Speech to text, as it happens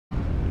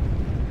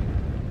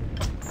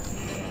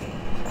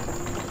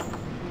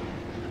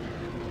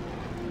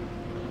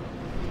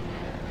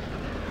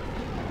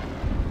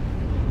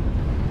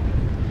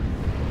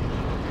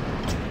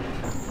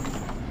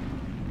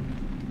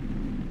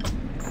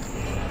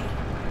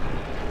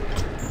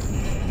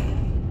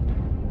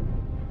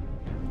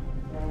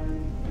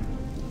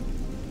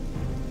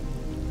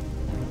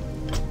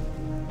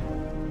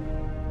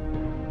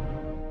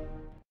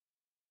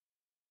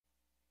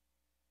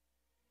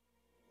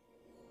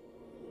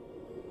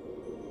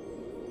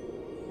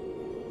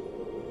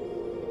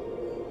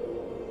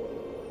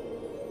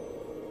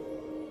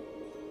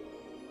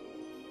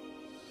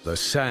The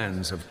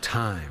sands of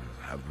time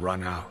have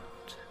run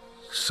out,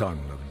 son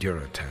of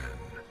Duratan.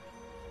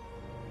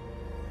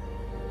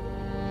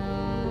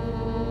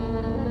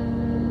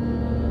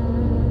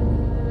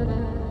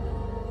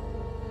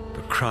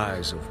 The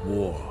cries of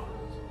war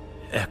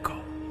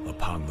echo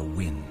upon the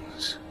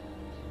winds.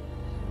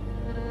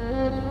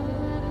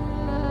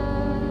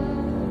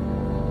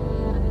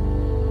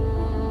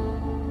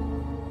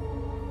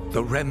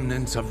 The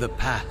remnants of the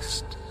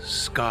past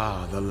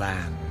scar the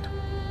land.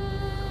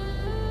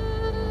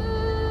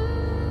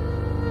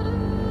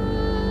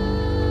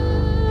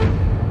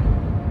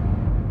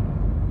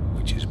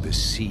 Which is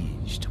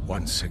besieged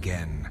once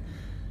again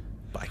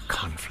by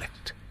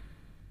conflict.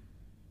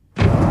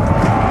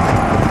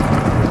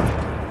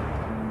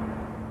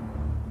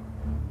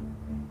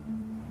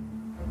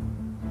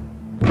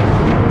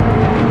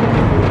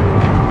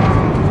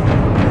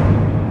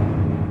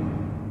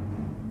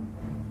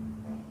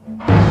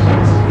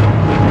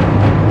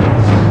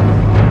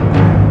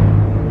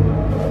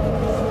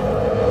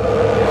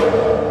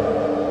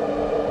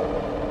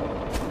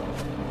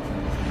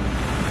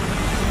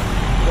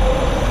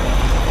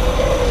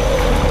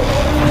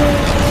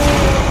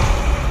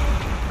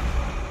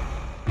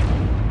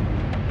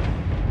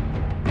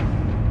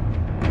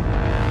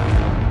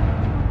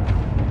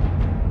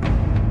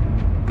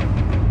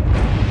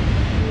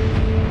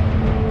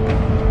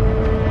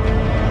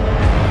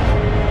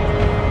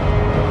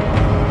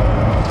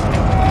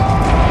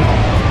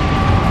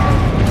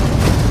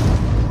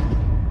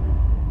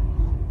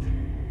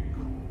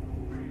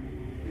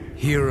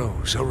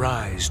 Heroes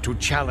arise to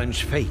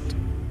challenge fate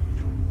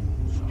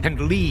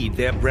and lead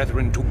their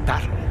brethren to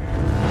battle.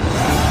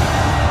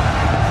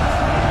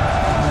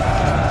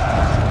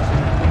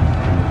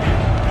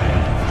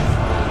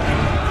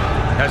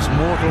 As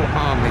mortal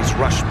armies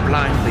rush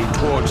blindly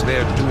towards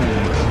their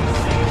doom,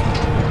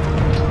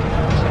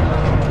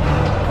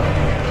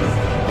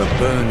 the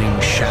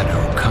burning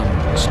shadow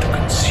comes to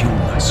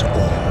consume us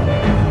all.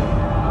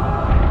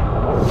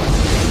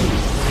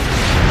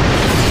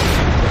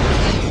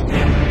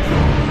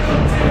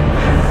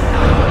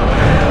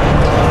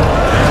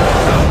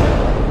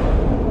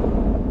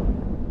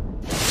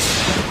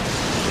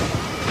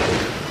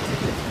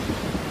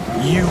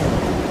 You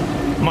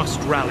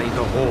must rally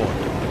the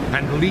Horde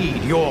and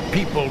lead your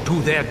people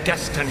to their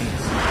destinies.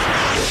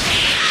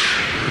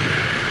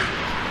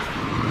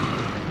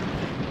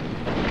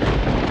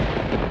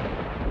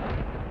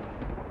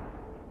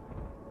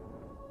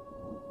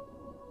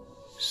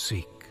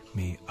 Seek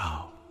me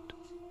out.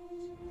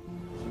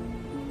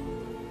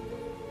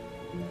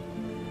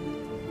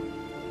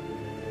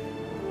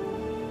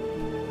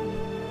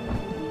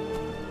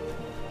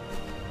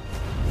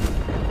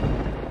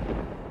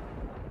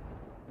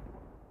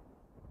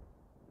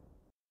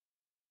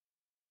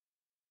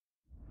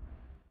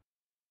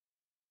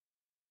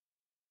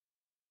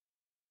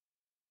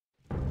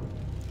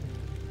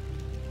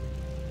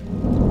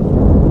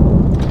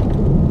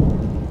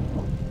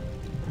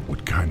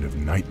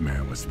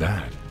 Nightmare was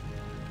that?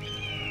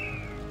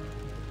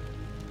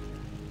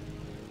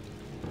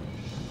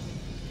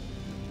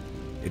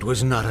 It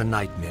was not a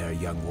nightmare,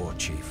 young war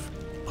chief,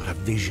 but a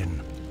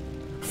vision.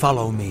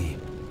 Follow me,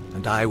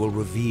 and I will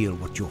reveal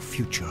what your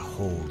future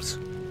holds.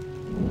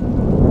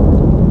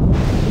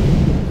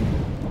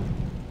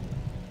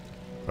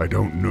 I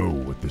don't know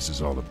what this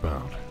is all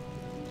about,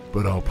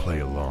 but I'll play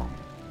along.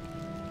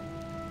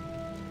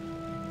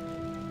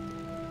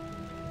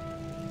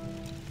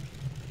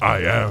 I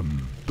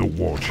am the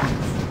War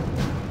Chief.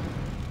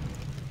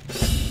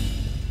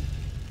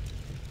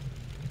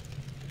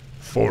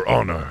 For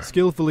honor.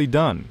 Skillfully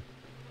done.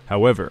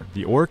 However,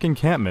 the orc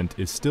encampment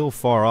is still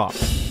far off.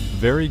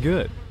 Very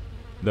good.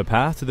 The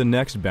path to the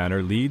next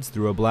banner leads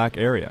through a black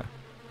area.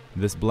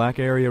 This black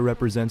area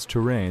represents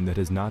terrain that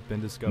has not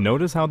been discovered.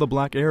 Notice how the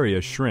black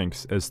area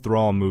shrinks as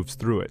Thrall moves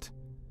through it.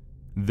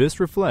 This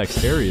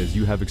reflects areas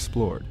you have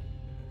explored.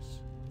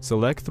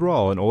 Select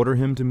Thrall and order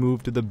him to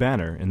move to the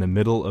banner in the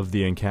middle of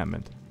the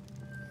encampment.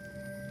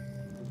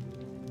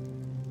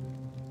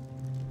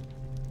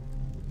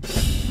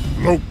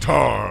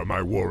 Loktar, my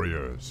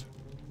warriors.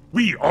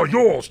 We are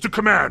yours to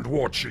command,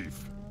 War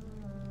Chief.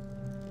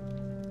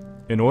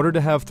 In order to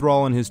have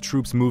Thrall and his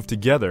troops move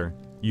together,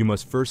 you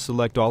must first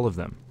select all of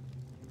them.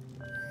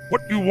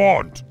 What you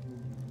want?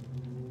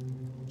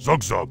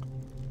 Zug.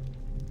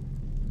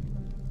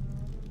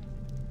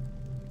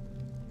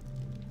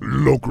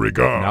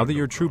 Lokrigar. Now that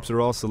your troops are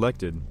all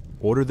selected,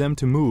 order them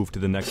to move to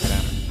the next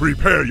banner.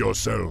 Prepare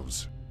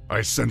yourselves.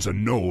 I sense a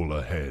knoll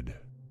ahead.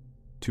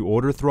 To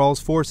order Thrall's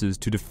forces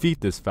to defeat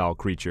this foul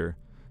creature,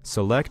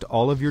 select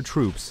all of your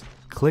troops,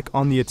 click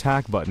on the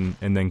attack button,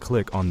 and then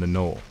click on the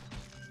knoll.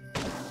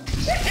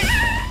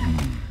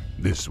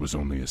 This was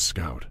only a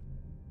scout,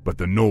 but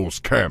the knoll's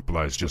camp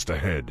lies just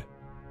ahead.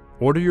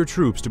 Order your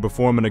troops to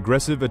perform an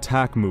aggressive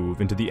attack move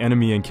into the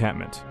enemy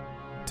encampment.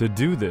 To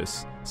do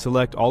this,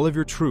 select all of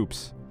your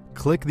troops,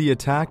 click the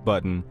attack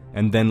button,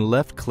 and then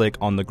left-click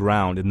on the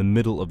ground in the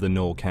middle of the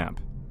knoll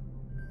camp.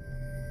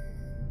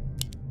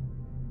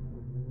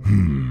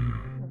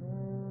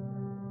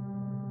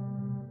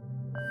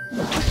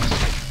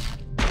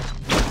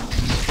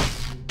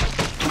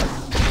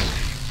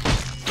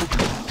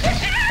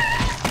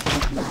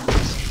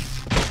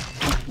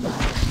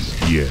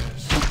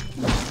 Yes.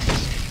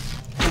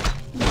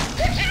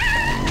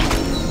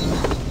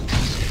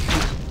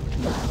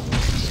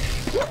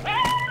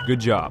 Good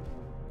job.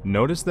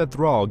 Notice that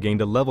Thrall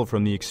gained a level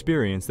from the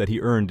experience that he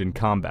earned in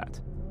combat.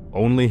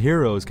 Only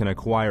heroes can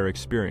acquire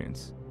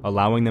experience,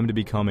 allowing them to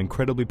become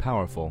incredibly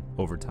powerful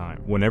over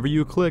time. Whenever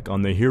you click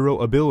on the Hero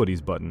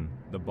Abilities button,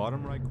 the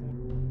bottom right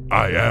corner...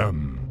 I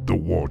am the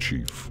War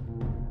Chief.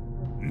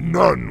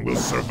 None will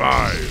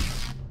survive.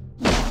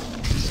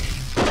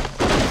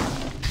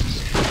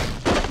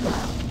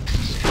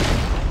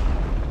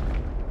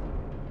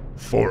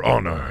 For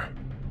honor.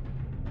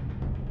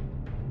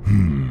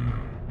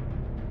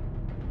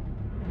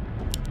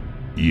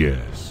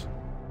 Yes.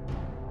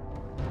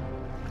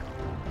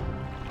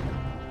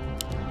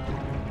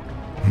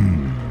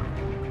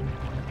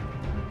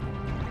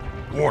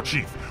 War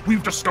Chief,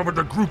 we've discovered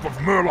a group of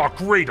Murloc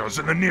raiders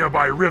in the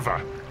nearby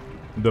river.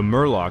 The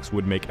Murlocs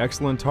would make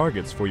excellent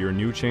targets for your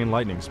new Chain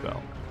Lightning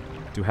spell.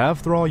 To have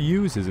Thrall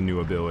use his new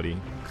ability,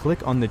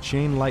 click on the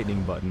Chain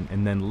Lightning button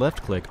and then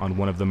left-click on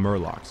one of the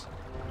Murlocs.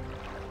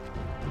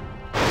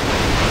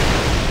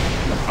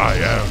 I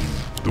am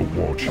the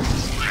War Chief.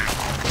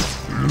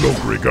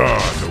 Lokrigar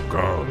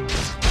Nogal.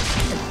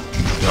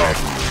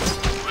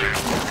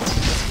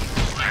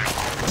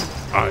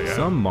 I am.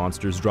 Some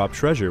monsters drop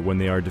treasure when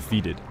they are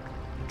defeated.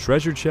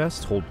 Treasure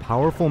chests hold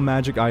powerful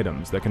magic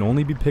items that can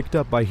only be picked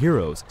up by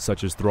heroes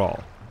such as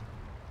Thrall.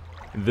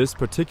 This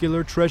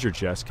particular treasure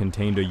chest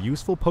contained a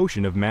useful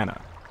potion of mana.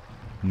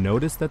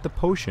 Notice that the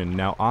potion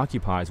now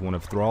occupies one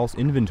of Thrall's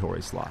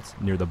inventory slots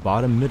near the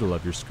bottom middle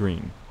of your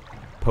screen.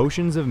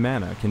 Potions of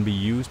mana can be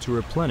used to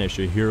replenish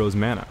a hero's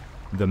mana,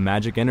 the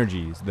magic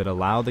energies that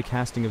allow the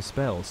casting of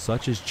spells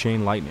such as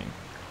Chain Lightning.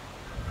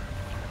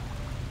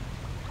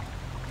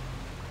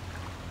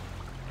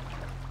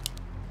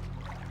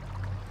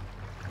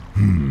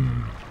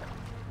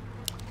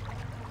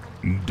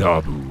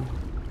 Dabu.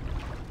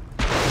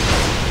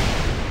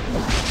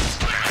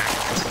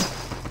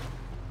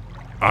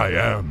 I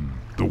am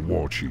the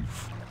War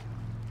Chief.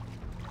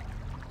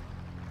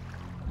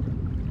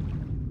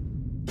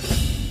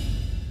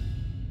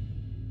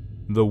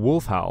 The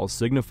wolf howl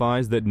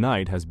signifies that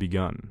night has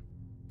begun.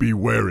 Be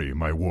wary,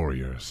 my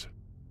warriors.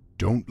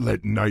 Don't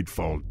let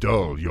nightfall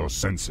dull your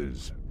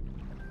senses.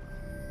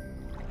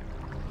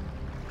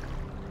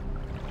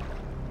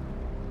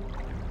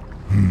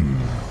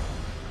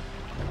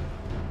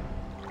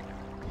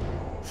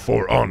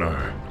 For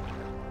honor.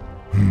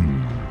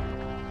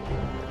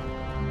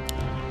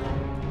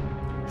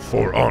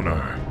 For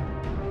honor.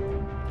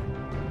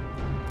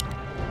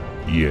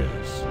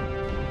 Yes.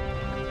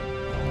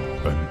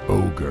 An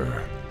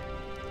ogre.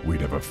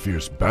 We'd have a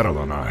fierce battle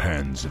on our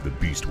hands if the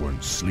beast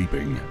weren't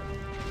sleeping.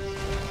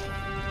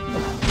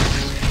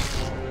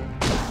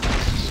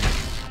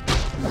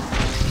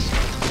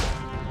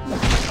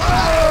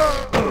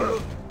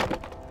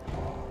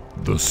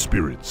 The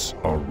spirits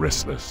are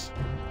restless.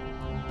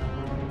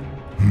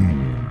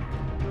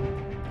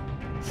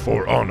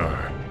 For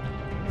honor.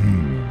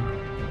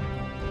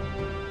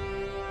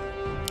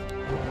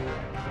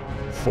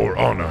 For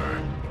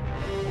honor.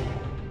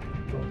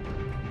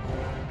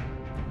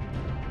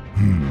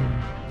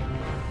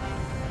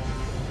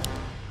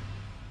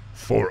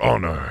 For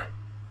honor.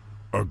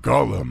 A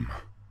golem.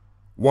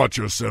 Watch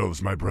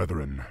yourselves, my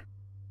brethren.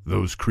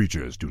 Those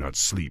creatures do not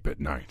sleep at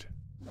night.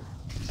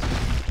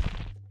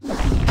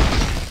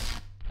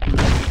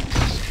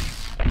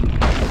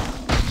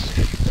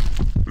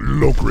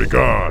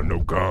 Lokrigar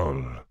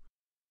Nogal.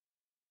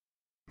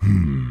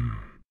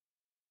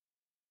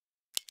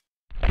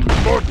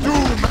 For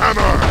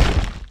Doomhammer!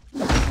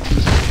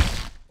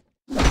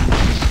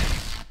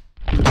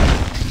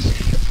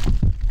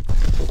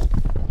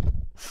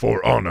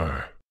 For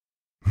honor.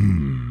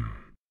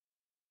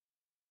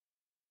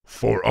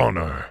 For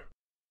honor.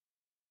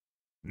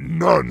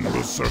 None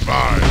will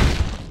survive.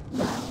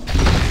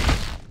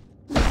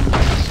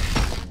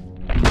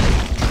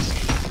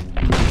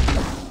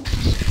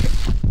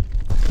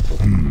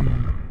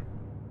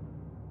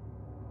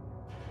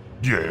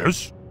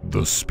 Yes?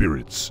 The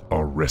spirits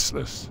are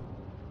restless.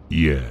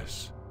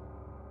 Yes.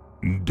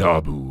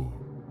 Dabu.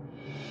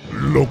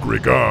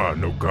 Lokrigar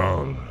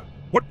Nogal.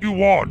 What you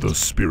want? The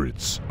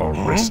spirits are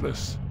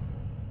restless.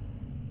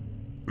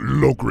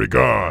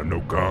 Lokrigar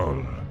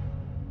Nogal.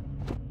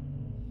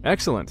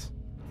 Excellent.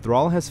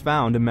 Thrall has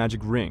found a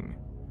magic ring.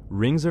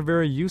 Rings are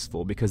very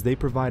useful because they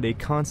provide a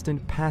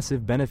constant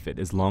passive benefit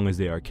as long as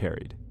they are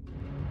carried.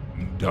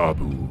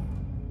 Dabu.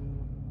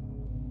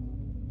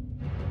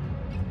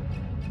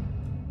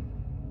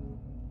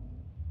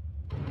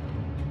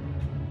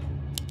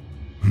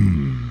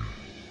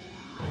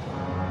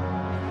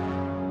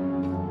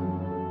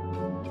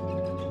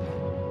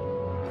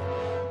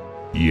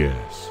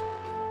 Yes.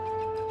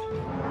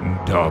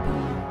 Dabu.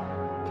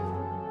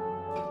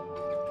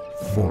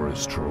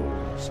 Forest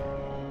trolls.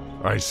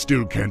 I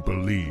still can't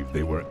believe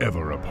they were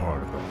ever a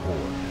part of the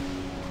Horde.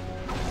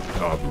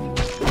 Dabu.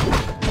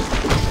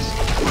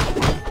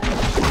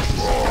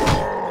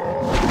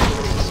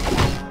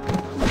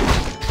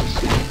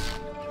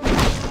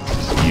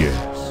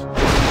 Yes.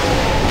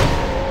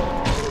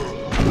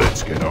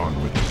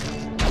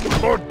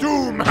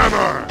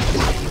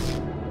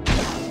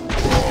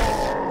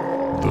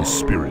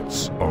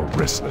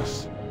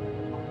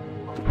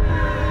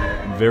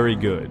 Very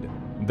good.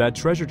 That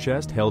treasure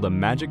chest held a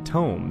magic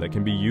tome that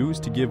can be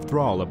used to give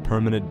Thrall a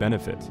permanent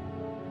benefit.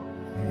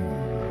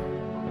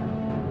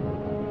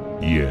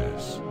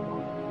 Yes.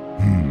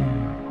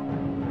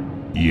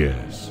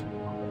 Yes.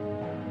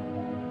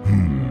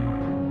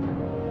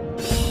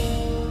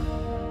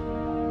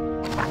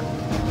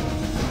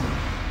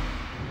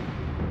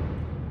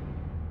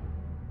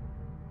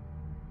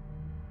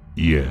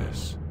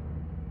 Yes.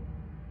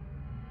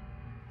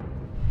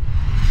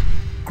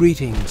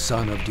 Greetings,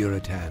 son of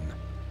Duratan.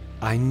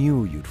 I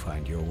knew you'd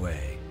find your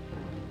way.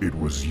 It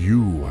was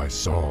you I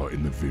saw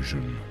in the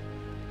vision.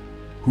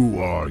 Who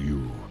are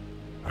you?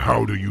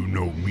 How do you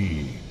know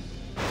me?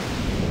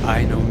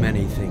 I know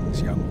many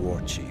things, young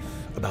war chief,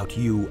 about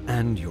you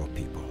and your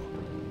people.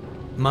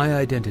 My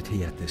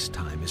identity at this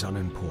time is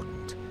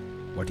unimportant.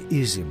 What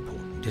is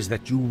important is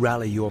that you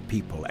rally your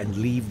people and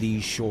leave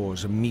these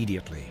shores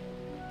immediately.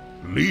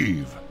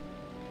 Leave?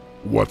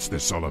 What's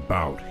this all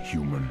about,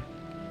 human?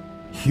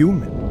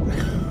 Human?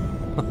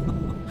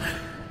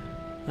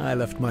 I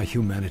left my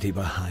humanity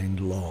behind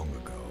long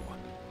ago.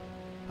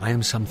 I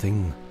am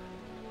something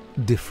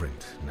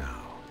different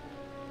now.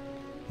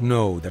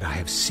 Know that I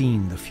have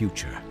seen the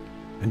future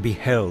and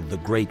beheld the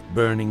great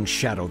burning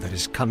shadow that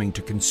is coming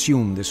to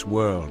consume this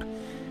world.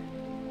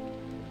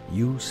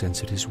 You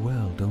sense it as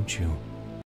well, don't you?